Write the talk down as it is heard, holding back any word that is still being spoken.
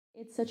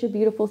It's such a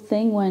beautiful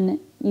thing when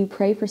you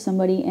pray for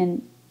somebody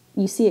and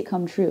you see it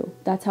come true.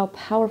 That's how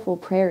powerful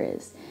prayer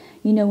is.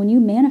 You know, when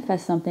you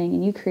manifest something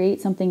and you create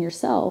something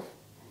yourself,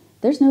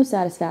 there's no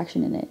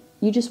satisfaction in it.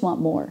 You just want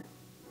more.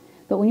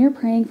 But when you're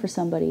praying for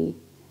somebody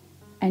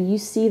and you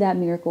see that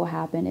miracle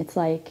happen, it's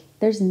like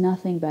there's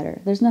nothing better.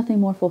 There's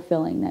nothing more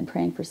fulfilling than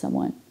praying for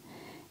someone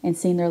and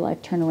seeing their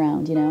life turn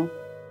around, you know?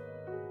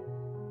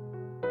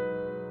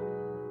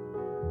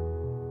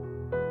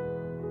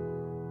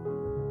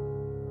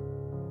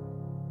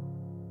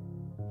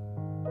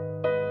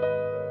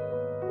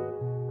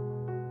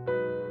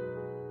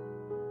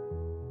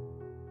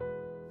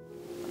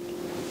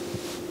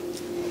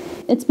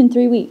 It's been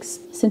 3 weeks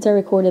since I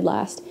recorded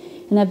last,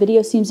 and that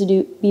video seems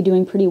to be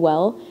doing pretty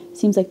well.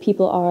 Seems like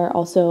people are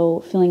also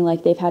feeling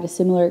like they've had a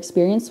similar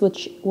experience,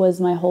 which was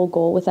my whole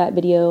goal with that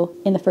video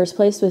in the first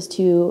place, was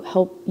to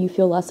help you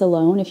feel less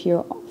alone if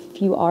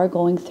you are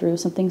going through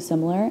something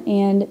similar.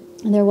 And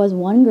there was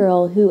one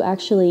girl who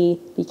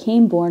actually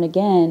became born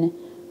again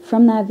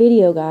from that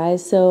video,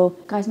 guys. So,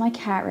 guys, my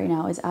cat right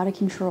now is out of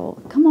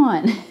control. Come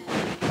on.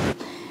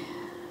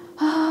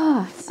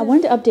 I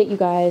wanted to update you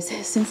guys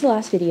since the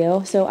last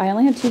video. So I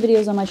only have 2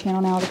 videos on my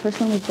channel now. The first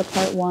one was the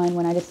part 1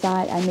 when I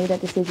made that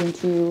decision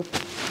to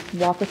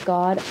walk with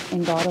God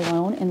and God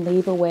alone and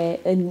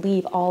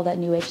leave all that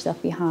New Age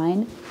stuff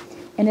behind.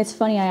 And it's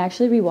funny, I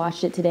actually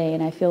rewatched it today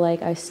and I feel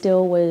like I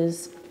still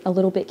was a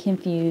little bit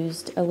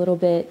confused, a little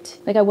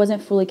bit like I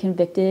wasn't fully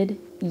convicted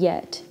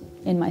yet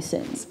in my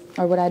sins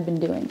or what I'd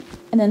been doing.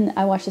 And then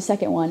I watched the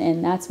second one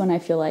and that's when I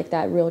feel like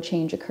that real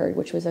change occurred,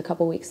 which was a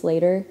couple weeks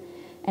later.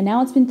 And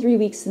now it's been 3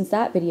 weeks since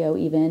that video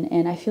even,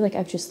 and I feel like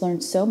I've just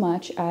learned so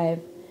much.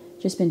 I've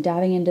just been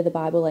diving into the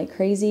Bible like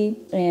crazy,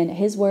 and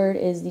His Word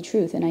is the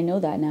truth, and I know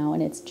that now,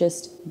 and it's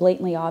just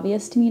blatantly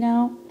obvious to me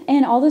now.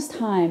 And all this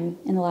time,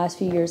 in the last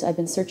few years, I've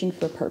been searching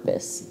for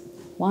purpose.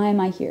 Why am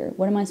I here?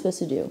 What am I supposed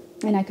to do?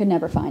 And I could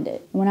never find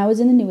it. When I was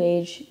in the New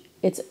Age,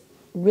 it's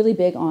really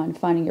big on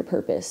finding your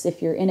purpose.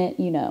 If you're in it,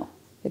 you know.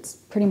 It's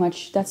pretty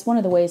much, that's one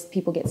of the ways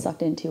people get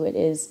sucked into it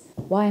is,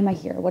 why am I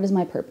here? What is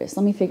my purpose?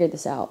 Let me figure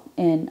this out.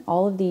 And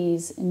all of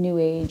these New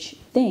Age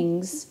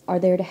things are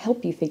there to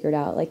help you figure it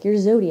out. Like your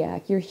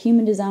zodiac, your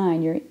human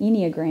design, your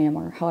Enneagram,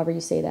 or however you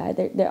say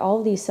that. They're all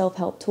of these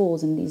self-help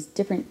tools and these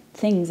different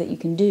things that you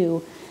can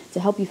do to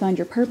help you find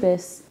your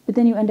purpose, but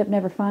then you end up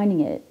never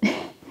finding it.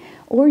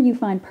 Or you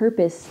find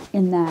purpose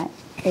in that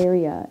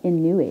area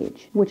in New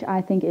Age, which I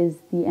think is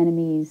the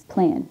enemy's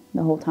plan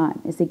the whole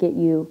time, is to get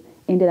you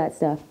into that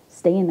stuff,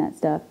 stay in that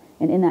stuff,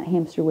 and in that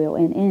hamster wheel,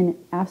 and in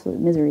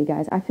absolute misery,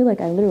 guys. I feel like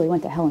I literally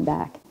went to hell and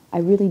back. I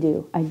really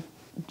do. I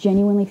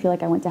genuinely feel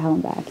like I went to hell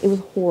and back. It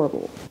was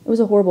horrible. It was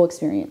a horrible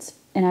experience,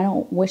 and I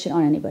don't wish it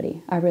on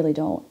anybody. I really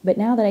don't. But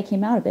now that I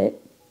came out of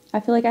it, I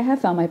feel like I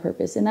have found my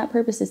purpose, and that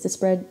purpose is to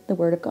spread the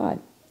word of God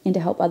and to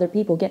help other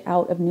people get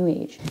out of New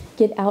Age.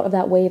 Get out of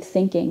that way of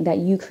thinking that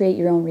you create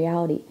your own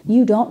reality.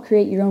 You don't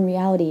create your own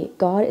reality.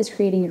 God is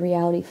creating your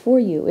reality for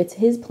you. It's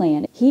His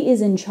plan. He is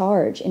in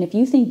charge. And if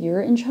you think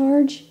you're in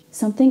charge,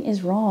 something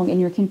is wrong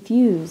and you're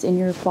confused and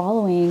you're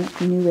following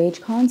New Age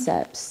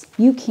concepts.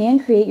 You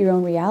can create your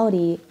own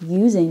reality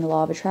using the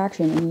law of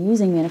attraction and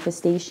using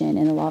manifestation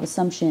and the law of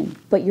assumption.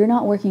 But you're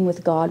not working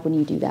with God when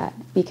you do that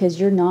because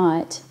you're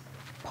not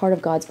part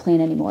of God's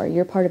plan anymore.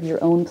 You're part of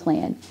your own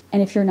plan.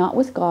 And if you're not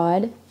with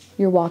God,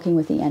 you're walking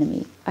with the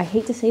enemy. I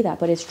hate to say that,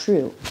 but it's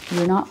true. If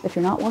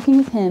you're not walking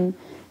with Him,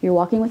 you're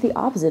walking with the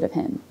opposite of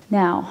Him.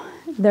 Now,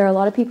 there are a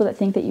lot of people that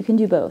think that you can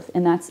do both,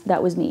 and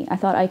that was me. I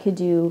thought I could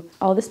do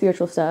all the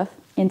spiritual stuff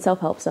and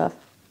self-help stuff,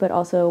 but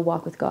also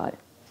walk with God.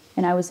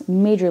 And I was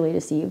majorly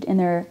deceived, and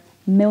there are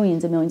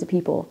millions and millions of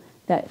people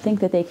that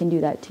think that they can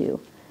do that too,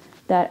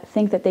 that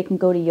think that they can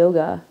go to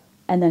yoga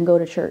and then go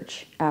to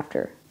church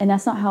after. And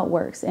that's not how it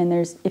works. And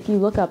if you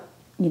look up,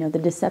 the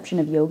deception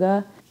of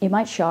yoga, it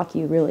might shock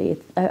you,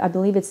 really. I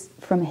believe it's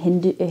from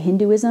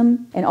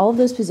Hinduism. And all of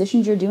those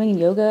positions you're doing in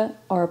yoga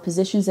are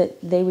positions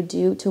that they would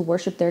do to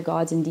worship their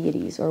gods and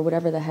deities or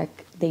whatever the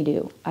heck they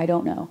do. I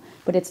don't know.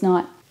 But it's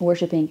not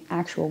worshiping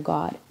actual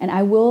God. And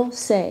I will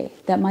say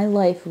that my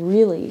life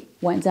really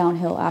went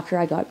downhill after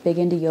I got big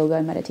into yoga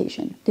and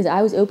meditation. Because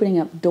I was opening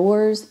up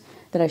doors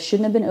that I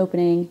shouldn't have been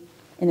opening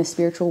in the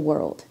spiritual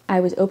world. I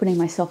was opening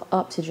myself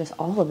up to just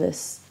all of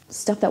this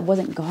stuff that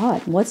wasn't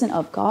God, wasn't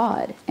of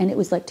God. And it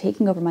was like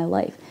taking over my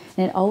life.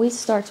 And it always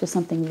starts with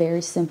something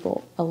very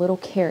simple, a little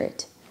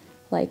carrot,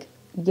 like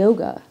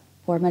yoga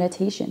or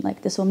meditation.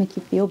 Like, this will make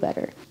you feel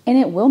better. And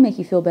it will make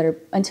you feel better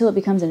until it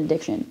becomes an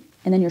addiction.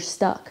 And then you're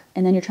stuck.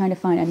 And then you're trying to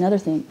find another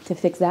thing to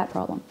fix that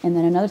problem. And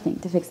then another thing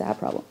to fix that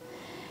problem.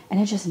 And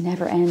it just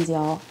never ends,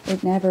 y'all.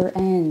 It never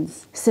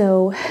ends.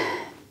 So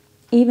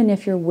even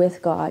if you're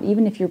with God,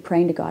 even if you're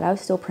praying to God, I was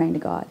still praying to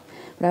God.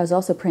 But I was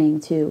also praying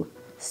to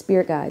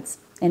spirit guides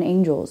and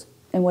angels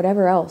and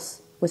whatever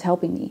else was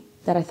helping me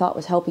that I thought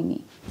was helping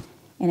me.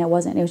 And it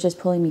wasn't. It was just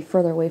pulling me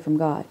further away from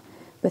God.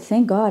 But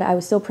thank God I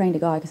was still praying to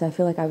God, because I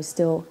feel like I was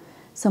still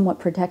somewhat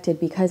protected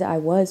because I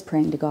was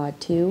praying to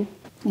God too.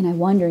 And I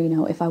wonder,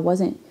 if I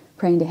wasn't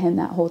praying to Him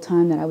that whole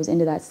time that I was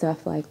into that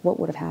stuff, like, what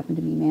would have happened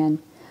to me, man?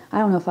 I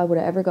don't know if I would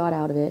have ever got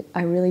out of it.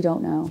 I really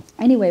don't know.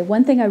 Anyway,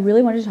 one thing I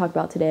really wanted to talk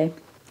about today,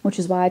 which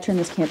is why I turned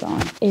this camp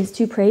on, is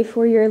to pray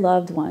for your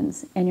loved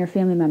ones and your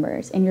family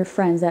members and your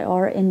friends that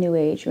are in New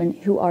Age and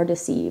who are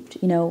deceived.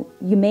 You know,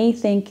 you may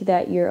think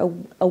that you're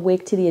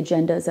awake to the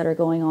agendas that are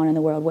going on in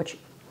the world, which,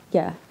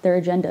 yeah,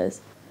 they're agendas.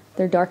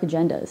 They're dark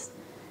agendas.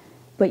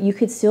 But you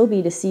could still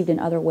be deceived in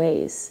other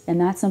ways. And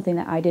that's something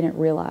that I didn't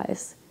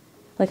realize.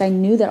 Like, I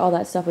knew that all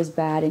that stuff was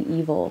bad and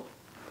evil,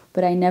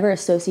 but I never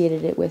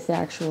associated it with the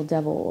actual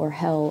devil or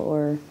hell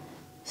or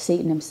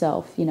Satan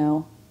himself, you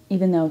know,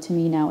 even though to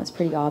me now it's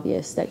pretty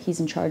obvious that he's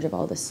in charge of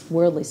all this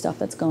worldly stuff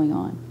that's going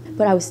on.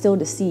 But I was still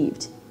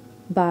deceived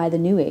by the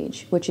New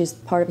Age, which is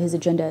part of his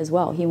agenda as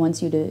well. He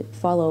wants you to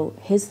follow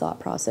his thought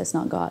process,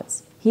 not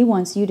God's. He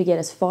wants you to get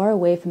as far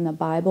away from the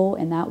Bible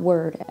and that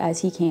word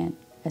as he can.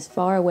 As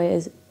far away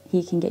as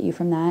he can get you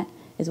from that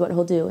is what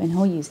he'll do. And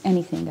he'll use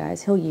anything,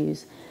 guys. He'll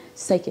use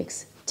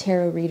psychics,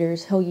 tarot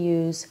readers. He'll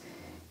use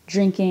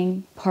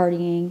drinking,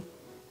 partying,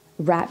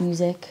 rap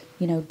music,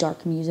 you know,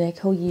 dark music.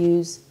 He'll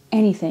use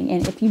anything.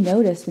 And if you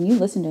notice, when you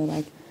listen to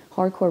like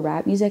hardcore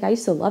rap music, I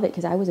used to love it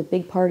because I was a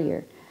big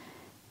partier.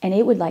 And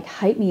it would like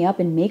hype me up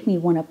and make me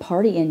want to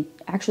party and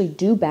actually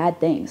do bad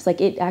things. Like,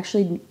 it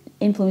actually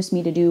influenced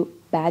me to do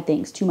bad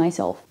things to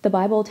myself. The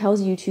Bible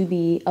tells you to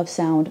be of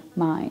sound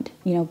mind,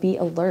 you know, be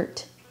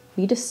alert,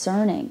 be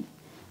discerning,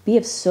 be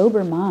of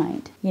sober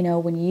mind. You know,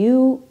 when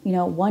you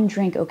know, one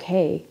drink,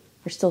 okay,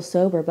 you're still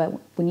sober, but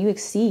when you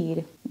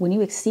exceed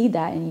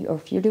that, and or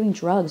if you're doing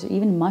drugs or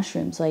even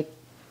mushrooms, like,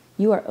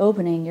 you are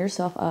opening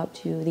yourself up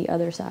to the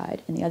other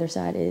side, and the other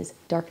side is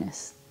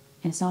darkness,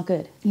 and it's not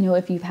good. You know,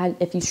 if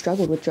you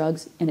struggled with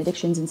drugs and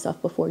addictions and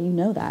stuff before, you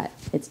know that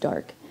it's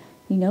dark.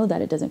 You know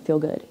that it doesn't feel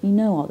good. You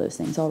know all those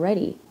things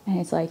already. And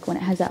it's like, when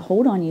it has that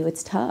hold on you,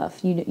 it's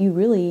tough. You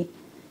really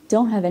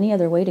don't have any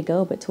other way to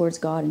go but towards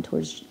God and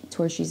towards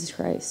Jesus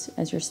Christ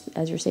as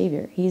your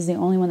Savior. He's the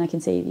only one that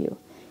can save you.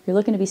 If you're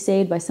looking to be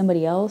saved by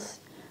somebody else,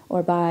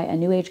 or by a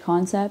New Age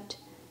concept,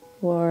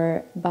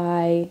 or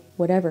by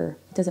whatever,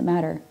 it doesn't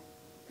matter.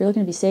 If you're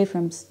looking to be saved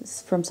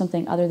from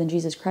something other than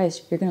Jesus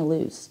Christ, you're going to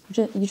lose.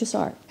 You just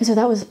are. And so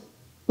that was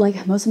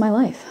like most of my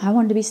life. I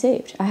wanted to be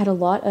saved. I had a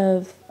lot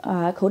of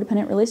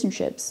codependent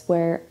relationships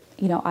where,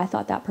 you know, I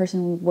thought that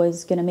person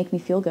was going to make me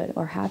feel good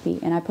or happy.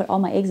 And I put all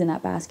my eggs in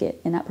that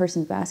basket, in that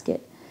person's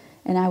basket.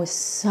 And I was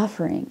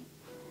suffering.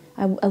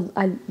 I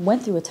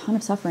went through a ton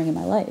of suffering in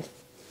my life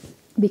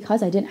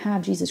because I didn't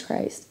have Jesus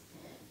Christ.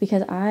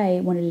 Because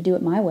I wanted to do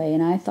it my way,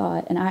 and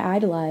I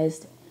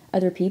idolized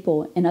other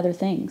people and other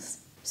things.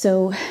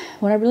 So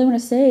what I really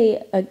want to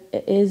say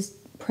is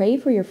pray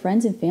for your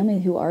friends and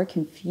family who are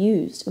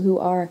confused, who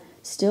are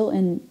still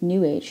in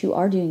New Age, who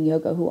are doing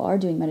yoga, who are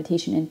doing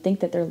meditation, and think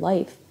that their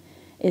life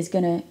is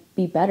going to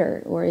be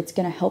better or it's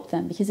going to help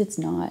them, because it's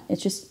not.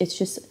 It's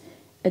just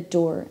a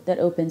door that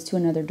opens to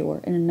another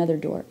door and another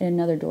door and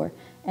another door.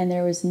 And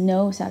there was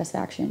no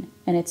satisfaction,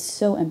 and it's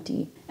so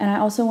empty. And I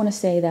also want to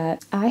say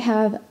that I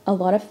have a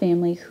lot of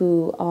family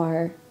who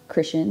are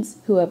Christians,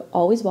 who have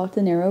always walked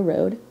the narrow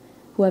road,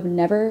 who have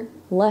never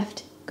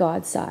left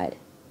God's side.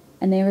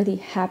 And they are the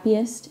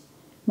happiest,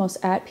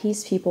 most at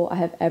peace people I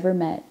have ever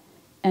met.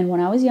 And when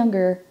I was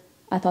younger,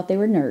 I thought they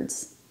were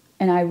nerds.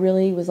 And I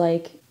really was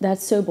like,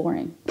 that's so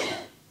boring.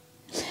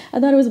 I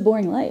thought it was a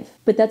boring life.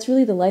 But that's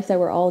really the life that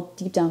we're all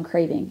deep down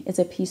craving. It's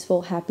a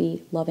peaceful,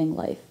 happy, loving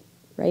life,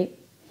 right?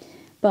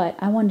 But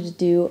I wanted to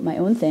do my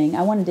own thing.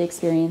 I wanted to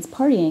experience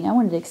partying. I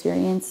wanted to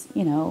experience,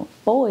 you know,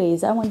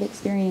 boys. I wanted to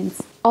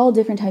experience all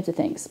different types of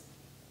things.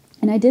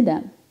 And I did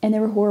them. And they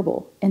were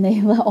horrible. And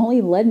they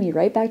only led me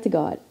right back to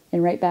God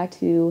and right back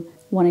to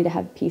wanting to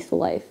have a peaceful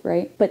life,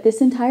 right? But this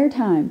entire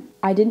time,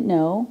 I didn't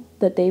know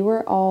that they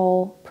were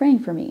all praying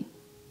for me.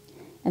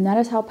 And that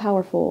is how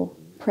powerful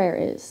prayer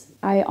is.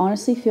 I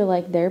honestly feel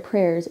like their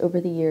prayers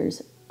over the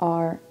years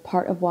are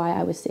part of why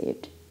I was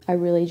saved. I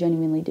really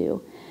genuinely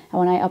do. And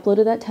when I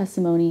uploaded that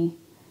testimony,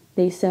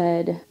 they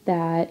said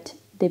that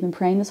they've been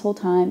praying this whole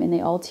time, and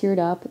they all teared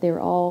up. They were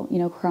all, you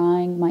know,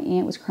 crying. My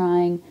aunt was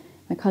crying.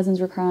 My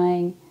cousins were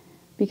crying,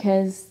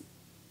 because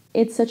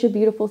it's such a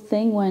beautiful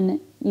thing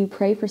when you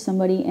pray for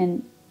somebody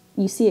and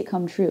you see it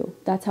come true.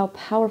 That's how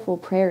powerful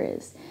prayer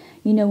is.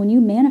 You know, when you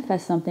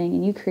manifest something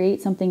and you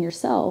create something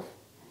yourself,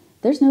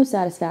 there's no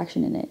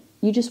satisfaction in it.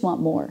 You just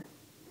want more.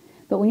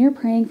 But when you're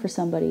praying for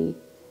somebody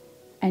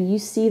and you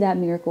see that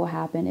miracle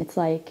happen, it's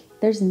like,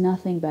 there's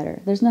nothing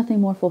better. There's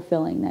nothing more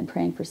fulfilling than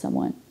praying for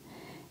someone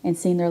and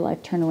seeing their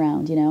life turn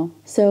around, you know?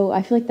 So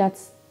I feel like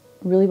that's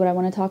really what I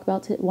wanted to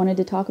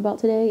talk about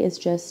today, is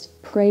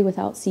just pray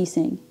without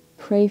ceasing.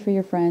 Pray for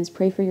your friends,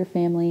 pray for your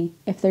family.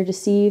 If they're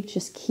deceived,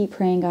 just keep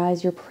praying,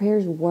 guys. Your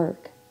prayers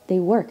work. They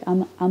work.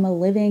 I'm a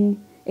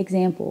living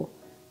example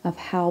of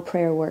how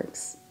prayer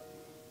works.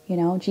 You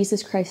know,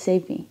 Jesus Christ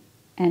saved me,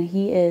 and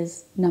he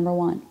is number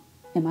one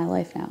in my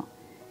life now.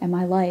 And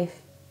my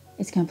life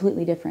is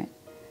completely different.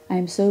 I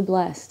am so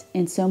blessed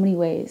in so many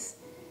ways.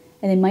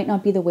 And they might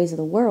not be the ways of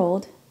the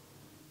world,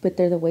 but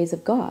they're the ways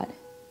of God.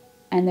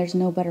 And there's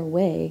no better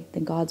way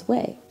than God's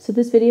way. So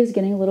this video is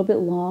getting a little bit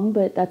long,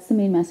 but that's the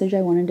main message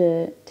I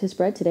wanted to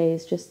spread today,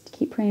 is just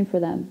keep praying for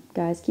them.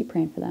 Guys, keep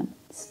praying for them.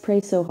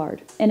 Pray so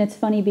hard. And it's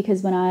funny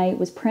because when I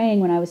was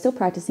praying, when I was still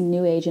practicing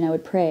New Age and I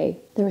would pray,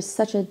 there was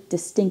such a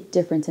distinct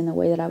difference in the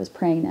way that I was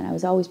praying then. I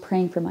was always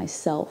praying for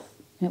myself,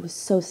 and it was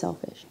so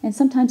selfish. And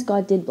sometimes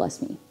God did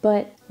bless me.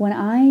 But when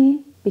I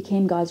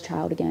became God's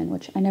child again,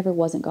 which I never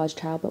wasn't God's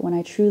child, but when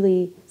I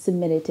truly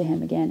submitted to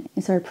Him again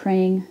and started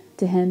praying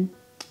to Him,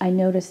 I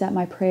noticed that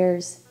my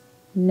prayers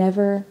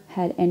never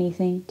had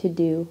anything to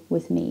do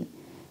with me.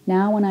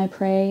 Now when I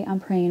pray, I'm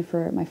praying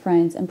for my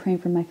friends, I'm praying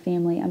for my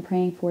family, I'm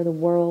praying for the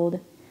world.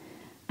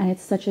 And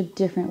it's such a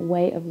different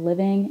way of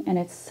living, and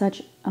it's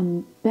such a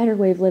better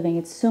way of living.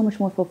 It's so much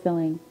more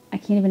fulfilling. I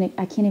can't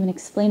even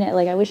explain it.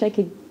 Like, I wish I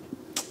could.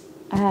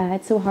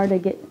 It's so hard to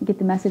get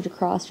the message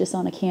across just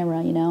on a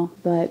camera, you know?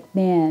 But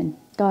man,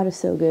 God is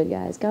so good,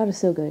 guys. God is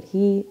so good.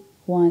 He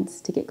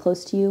wants to get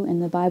close to you,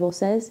 and the Bible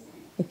says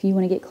if you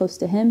want to get close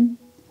to Him,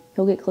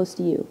 He'll get close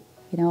to you.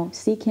 You know,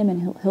 seek Him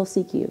and He'll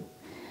seek you.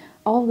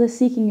 All the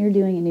seeking you're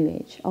doing in New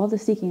Age, all the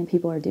seeking that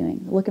people are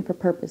doing, looking for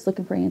purpose,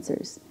 looking for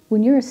answers.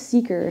 When you're a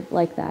seeker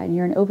like that, and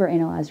you're an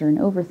overanalyzer, an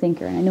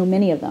overthinker, and I know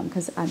many of them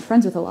because I'm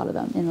friends with a lot of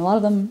them, and a lot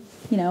of them,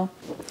 you know,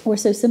 we're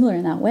so similar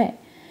in that way.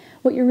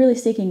 What you're really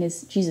seeking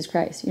is Jesus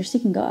Christ. You're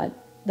seeking God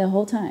the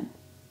whole time.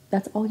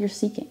 That's all you're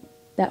seeking.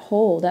 That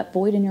hole, that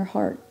void in your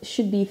heart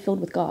should be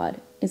filled with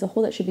God. Is a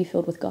hole that should be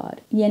filled with God.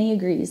 Yenny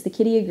agrees. The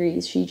kitty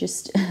agrees. She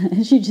just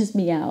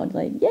meowed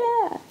like,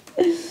 yeah.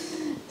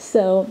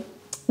 So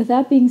with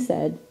that being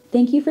said,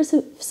 thank you for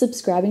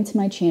subscribing to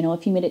my channel.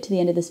 If you made it to the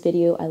end of this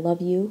video, I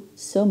love you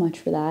so much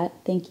for that.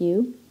 Thank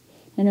you.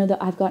 I know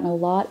that I've gotten a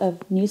lot of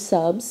new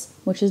subs,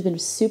 which has been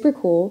super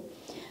cool.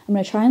 I'm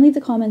going to try and leave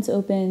the comments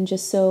open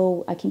just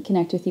so I can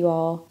connect with you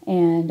all.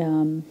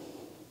 And,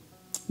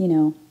 you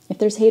know, if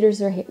there's haters,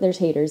 there's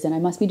haters, then I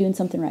must be doing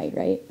something right,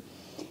 right?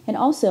 And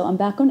also, I'm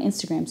back on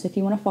Instagram, so if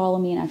you want to follow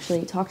me and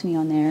actually talk to me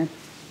on there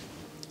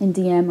in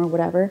DM or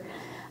whatever,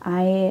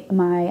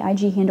 my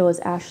IG handle is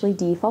Ashley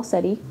D.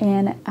 Falsetti,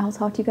 and I'll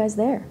talk to you guys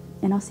there,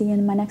 and I'll see you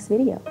in my next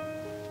video.